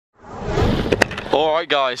Alright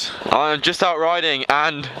guys, I am just out riding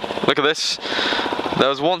and look at this. There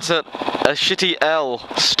was once a shitty L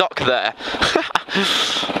stuck there.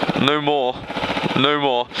 No more. No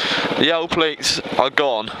more. The L plates are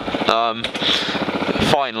gone.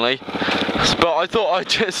 Finally. But I thought I'd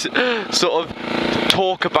just sort of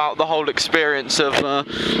talk about the whole experience of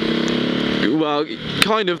well,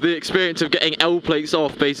 kind of the experience of getting L plates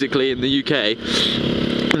off basically in the UK.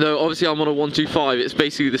 Though obviously I'm on a 125, it's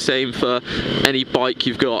basically the same for any bike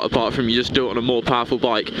you've got, apart from you just do it on a more powerful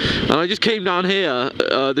bike. And I just came down here,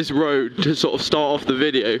 this road, to sort of start off the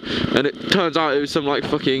video, and it turns out it was some like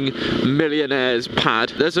fucking millionaire's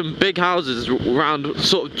pad. There's some big houses around,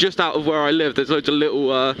 sort of just out of where I live. There's loads of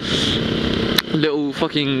little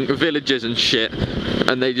fucking villages and shit,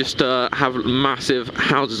 and they just have massive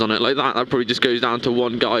houses on it like that. That probably just goes down to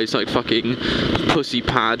one guy's like fucking pussy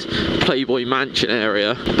pad Playboy mansion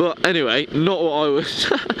area. But anyway, not what I was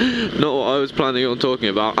not what I was planning on talking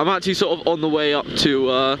about. I'm actually sort of on the way up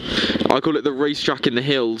to I call it the racetrack in the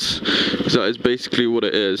hills, so that is basically what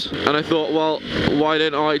it is. And I thought, well, why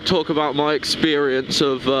don't I talk about my experience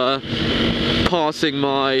of passing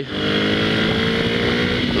my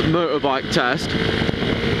motorbike test.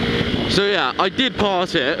 So yeah, I did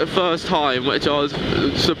pass it the first time, which I was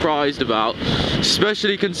surprised about,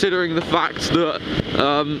 especially considering the fact that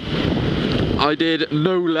I did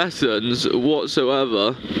no lessons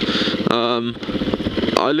whatsoever.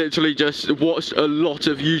 I literally just watched a lot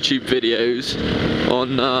of YouTube videos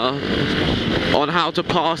on how to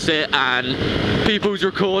pass it and people's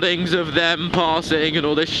recordings of them passing and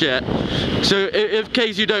all this shit. So in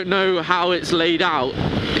case you don't know how it's laid out,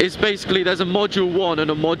 it's basically there's a module 1 and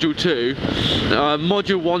a module 2.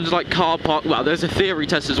 Module 1's like car park, well there's a theory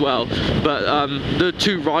test as well, but the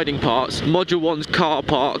two riding parts. Module 1's car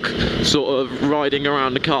park, sort of riding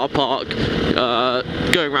around the car park,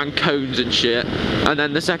 going around cones and shit, and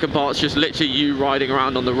then the second part's just literally you riding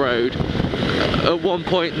around on the road. At one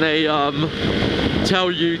point they tell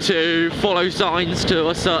you to follow signs to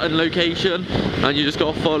a certain location, and you just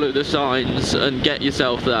gotta follow the signs and get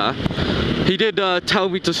yourself there. He did tell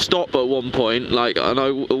me to stop at one point, like, and I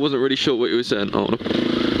wasn't really sure what he was saying. Oh,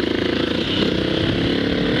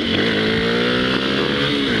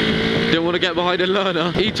 didn't want to get behind a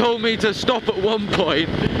learner. He told me to stop at one point,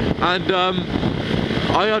 and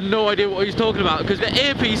I had no idea what he was talking about, because the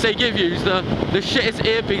earpiece they give you is the shittest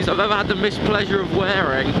earpiece I've ever had the mispleasure of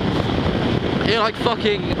wearing. It like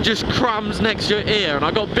fucking just crams next to your ear, and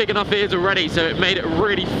I got big enough ears already, so it made it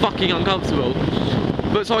really fucking uncomfortable.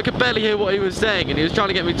 But so I could barely hear what he was saying, and he was trying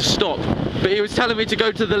to get me to stop. But he was telling me to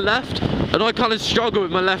go to the left, and I kind of struggle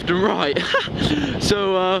with my left and right.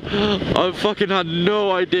 So I fucking had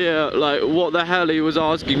no idea like what the hell he was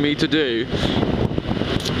asking me to do.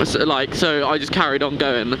 So I just carried on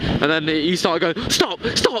going, and then he started going, stop,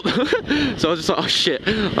 stop. So I was just like, oh shit,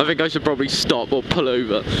 I think I should probably stop or pull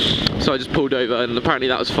over. So I just pulled over, and apparently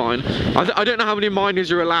that was fine. I don't know how many minors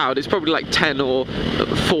you're allowed. It's probably like 10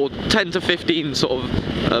 to 15 sort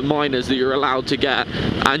of minors that you're allowed to get,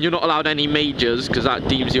 and you're not allowed any majors because that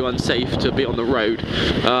deems you unsafe to be on the road.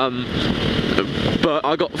 But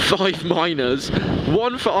I got 5 minors.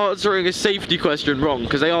 One for answering a safety question wrong,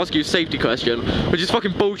 because they ask you a safety question, which is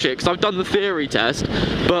fucking bullshit, because I've done the theory test,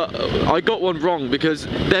 but I got one wrong, because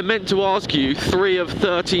they're meant to ask you 3 of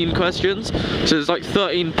 13 questions, so there's like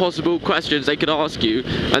 13 possible questions they could ask you,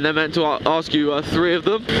 and they're meant to ask you 3 of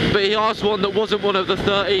them, but he asked one that wasn't one of the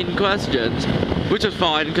 13 questions, which was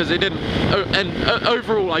fine, because it didn't, and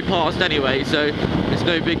overall I passed anyway, so it's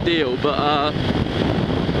no big deal, but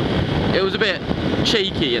it was a bit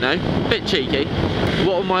cheeky, you know, a bit cheeky.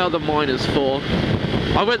 What were my other minors for?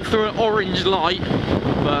 I went through an orange light,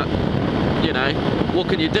 but, you know, what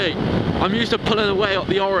can you do? I'm used to pulling away up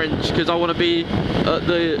the orange because I want to be at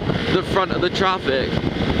the front of the traffic.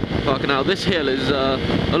 Fucking hell, this hill is a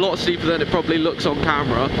lot steeper than it probably looks on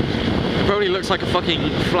camera. It probably looks like a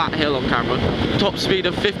fucking flat hill on camera. Top speed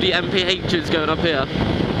of 50 mph going up here.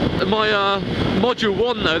 My module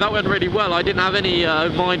 1 though, that went really well. I didn't have any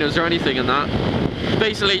minors or anything in that.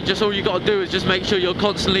 Basically, just all you got to do is just make sure you're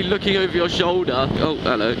constantly looking over your shoulder. Oh,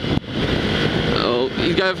 hello. Oh,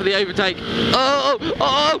 he's going for the overtake. Oh,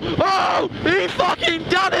 oh, oh! He fucking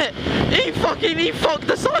done it! He fucked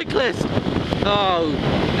the cyclist! Oh,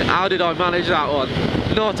 how did I manage that one?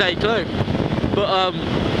 Not a clue. But,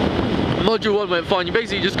 module 1 went fine. You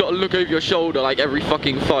basically just got to look over your shoulder like every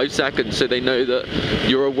fucking 5 seconds so they know that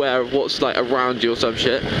you're aware of what's like around you or some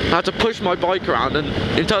shit. I had to push my bike around, and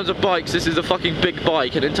in terms of bikes this is a fucking big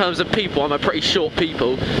bike, and in terms of people I'm a pretty short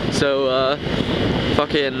people, so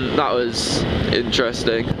fucking that was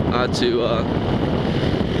interesting. I had to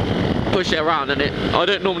push it around, and I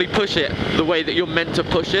don't normally push it the way that you're meant to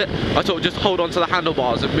push it. I sort of just hold onto the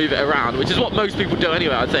handlebars and move it around, which is what most people do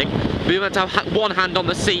anyway, I think. But you're meant to have one hand on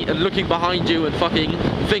the seat and looking behind you and fucking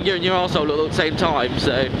fingering your arsehole at the same time.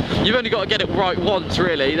 So you've only got to get it right once,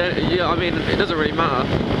 really. I mean, it doesn't really matter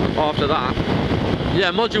after that.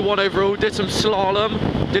 Yeah, module 1 overall, did some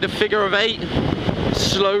slalom, did a figure of 8,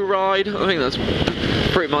 slow ride. I think that's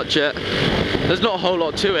pretty much it. There's not a whole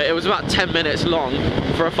lot to it. It was about 10 minutes long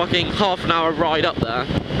for a fucking half-an-hour ride up there,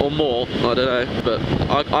 or more, I don't know, but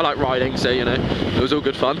I like riding, so you know, it was all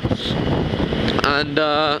good fun. And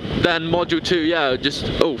then module 2, yeah, just,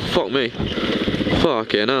 oh fuck me,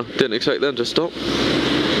 fucking hell, didn't expect them to stop,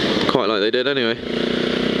 quite like they did anyway.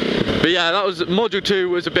 But yeah, that was, module 2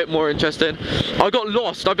 was a bit more interesting. I got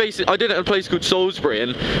lost. I did it in a place called Salisbury,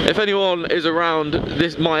 and if anyone is around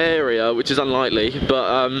my area, which is unlikely,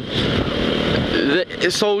 but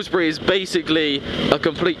Salisbury is basically a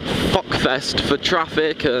complete fuckfest for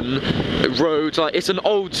traffic and roads. Like, it's an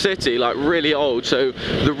old city, like really old, so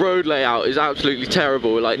the road layout is absolutely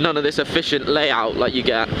terrible. Like, none of this efficient layout like you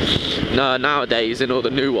get nowadays in all the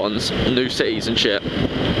new ones, new cities and shit.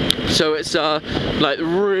 So it's like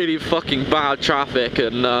really fucking bad traffic,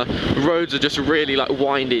 and roads are just really like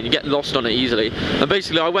windy and you get lost on it easily. And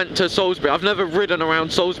basically I went to Salisbury. I've never ridden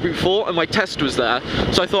around Salisbury before, and my test was there,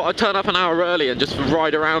 so I thought I'd turn up an hour early and just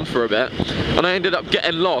ride around for a bit, and I ended up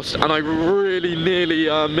getting lost, and I really nearly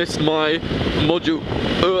missed my module,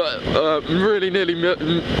 really nearly,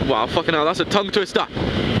 wow, fucking hell, that's a tongue twister.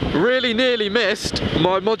 Really nearly missed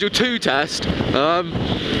my module 2 test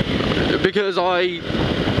because I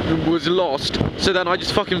was lost. So then I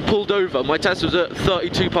just fucking pulled over. My test was at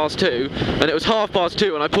 32 past 2 and it was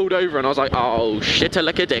 2:30, and I pulled over and I was like, oh shit a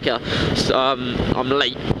lick a dicker, I'm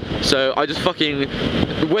late. So I just fucking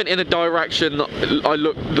went in a direction that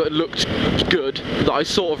looked good, that I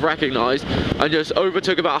sort of recognised, and just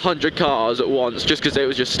overtook about 100 cars at once just because it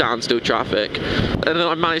was just standstill traffic. And then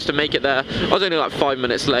I managed to make it there. I was only like 5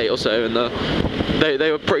 minutes late or so, and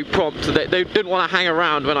they were pretty prompt. They didn't want to hang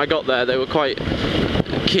around when I got there. They were quite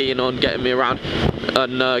keen on getting me around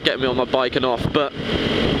and getting me on my bike and off. But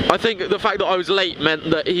I think the fact that I was late meant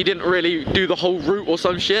that he didn't really do the whole route or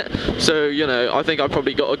some shit. So, you know, I think I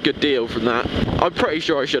probably got a good deal from that. I'm pretty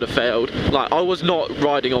sure I should have failed. Like, I was not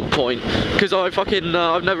riding on point, because I fucking,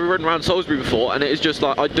 I've never ridden around Salisbury before, and it is just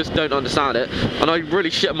like, I just don't understand it. And I really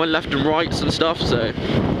shit on my left and rights and stuff, so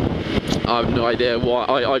I have no idea why.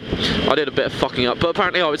 I did a bit of fucking up, but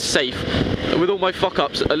apparently I was safe. With all my fuck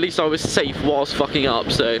ups, at least I was safe whilst fucking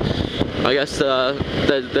up, so I guess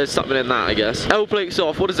there's something in that, I guess. L plates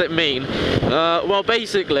off, what does it mean? Well,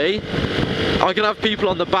 basically, I can have people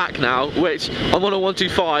on the back now, which I'm on a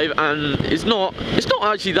 125, and it's not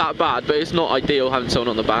actually that bad, but it's not ideal having someone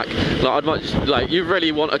on the back. Like, you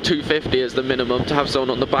really want a 250 as the minimum to have someone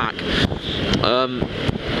on the back.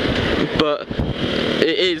 But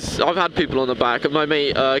it is, I've had people on the back, and my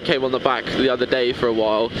mate came on the back the other day for a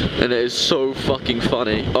while, and it is so fucking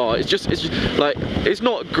funny. Oh, it's just like, it's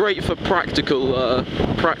not great for practical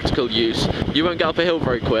use. You won't get up a hill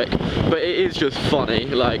very quick, but it is just funny,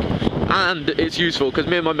 like, and it's useful because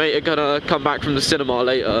me and my mate are gonna come back from the cinema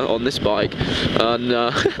later on this bike, and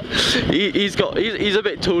he's a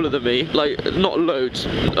bit taller than me, like not loads,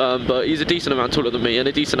 but he's a decent amount taller than me and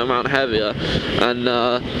a decent amount heavier, and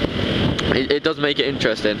it does make it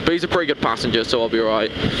interesting. But he's a pretty good passenger, so I'll be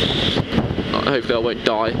alright. Hopefully I won't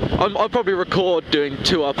die. I'll probably record doing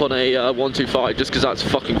 2-up on a 125 just because that's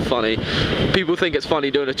fucking funny. People think it's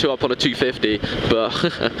funny doing a 2-up on a 250,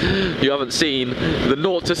 but you haven't seen the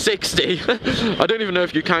 0 to 60. I don't even know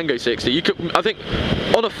if you can go 60. You could, I think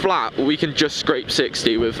on a flat we can just scrape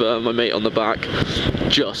 60 with my mate on the back.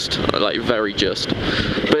 Just, like very just.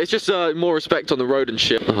 But it's just more respect on the road and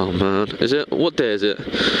shit. Oh man, is it? What day is it?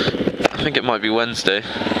 I think it might be Wednesday.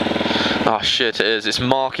 Oh shit, it is. It's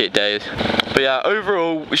market day. But yeah,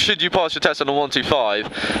 overall, should you pass your test on a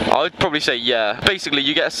 125, I would probably say yeah. Basically,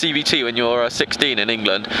 you get a CVT when you're 16 in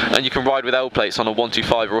England, and you can ride with L plates on a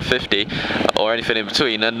 125 or a 50, or anything in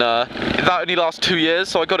between. And that only lasts 2 years,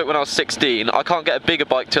 so I got it when I was 16. I can't get a bigger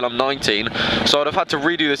bike till I'm 19, so I'd have had to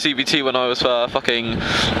redo the CVT when I was fucking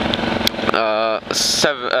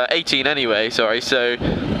 18 anyway, sorry, so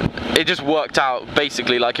it just worked out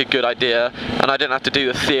basically like a good idea, and I didn't have to do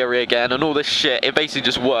the theory again and all this shit. It basically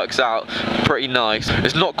just works out pretty nice.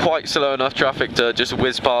 It's not quite slow enough traffic to just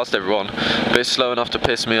whiz past everyone, but it's slow enough to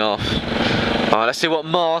piss me off. Alright, let's see what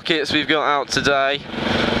markets we've got out today.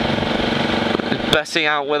 Bessie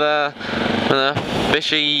out with a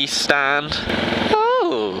fishy stand.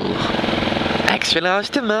 Oh, extra large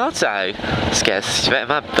tomato. Let's get straight in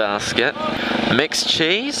my basket. Mixed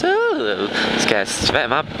cheese? Ooh, let's get straight in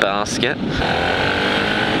my basket.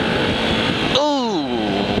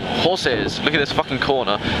 Horses, look at this fucking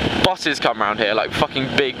corner. Buses come around here, like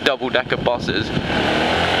fucking big double-decker buses.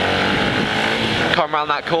 Come around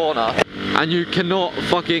that corner, and you cannot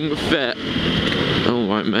fucking fit. Oh,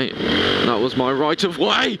 right, mate. That was my right of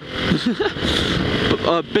way!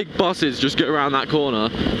 Big buses just get around that corner,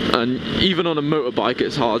 and even on a motorbike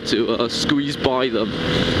it's hard to squeeze by them.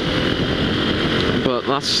 But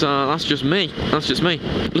that's just me. That's just me.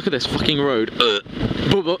 Look at this fucking road.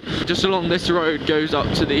 Just along this road goes up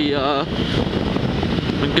to the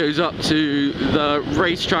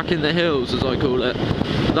racetrack in the hills, as I call it.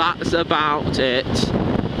 That's about it.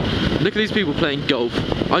 Look at these people playing golf.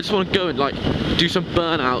 I just want to go and like do some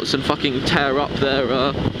burnouts and fucking tear up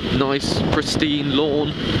their nice pristine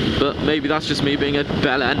lawn. But maybe that's just me being a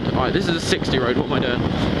bell end. Alright, this is a 60 road. What am I doing?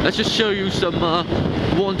 Let's just show you some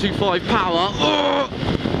 125 power.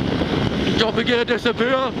 Drop a gear,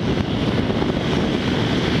 disappear.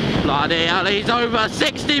 Bloody hell, he's over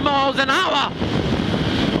 60 miles an hour.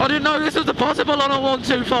 I didn't know this was possible on a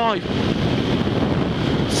 125.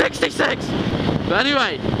 66. But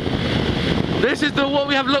anyway, this is what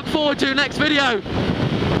we have to look forward to next video.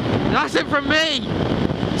 That's it from me.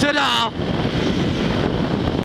 Ta-da.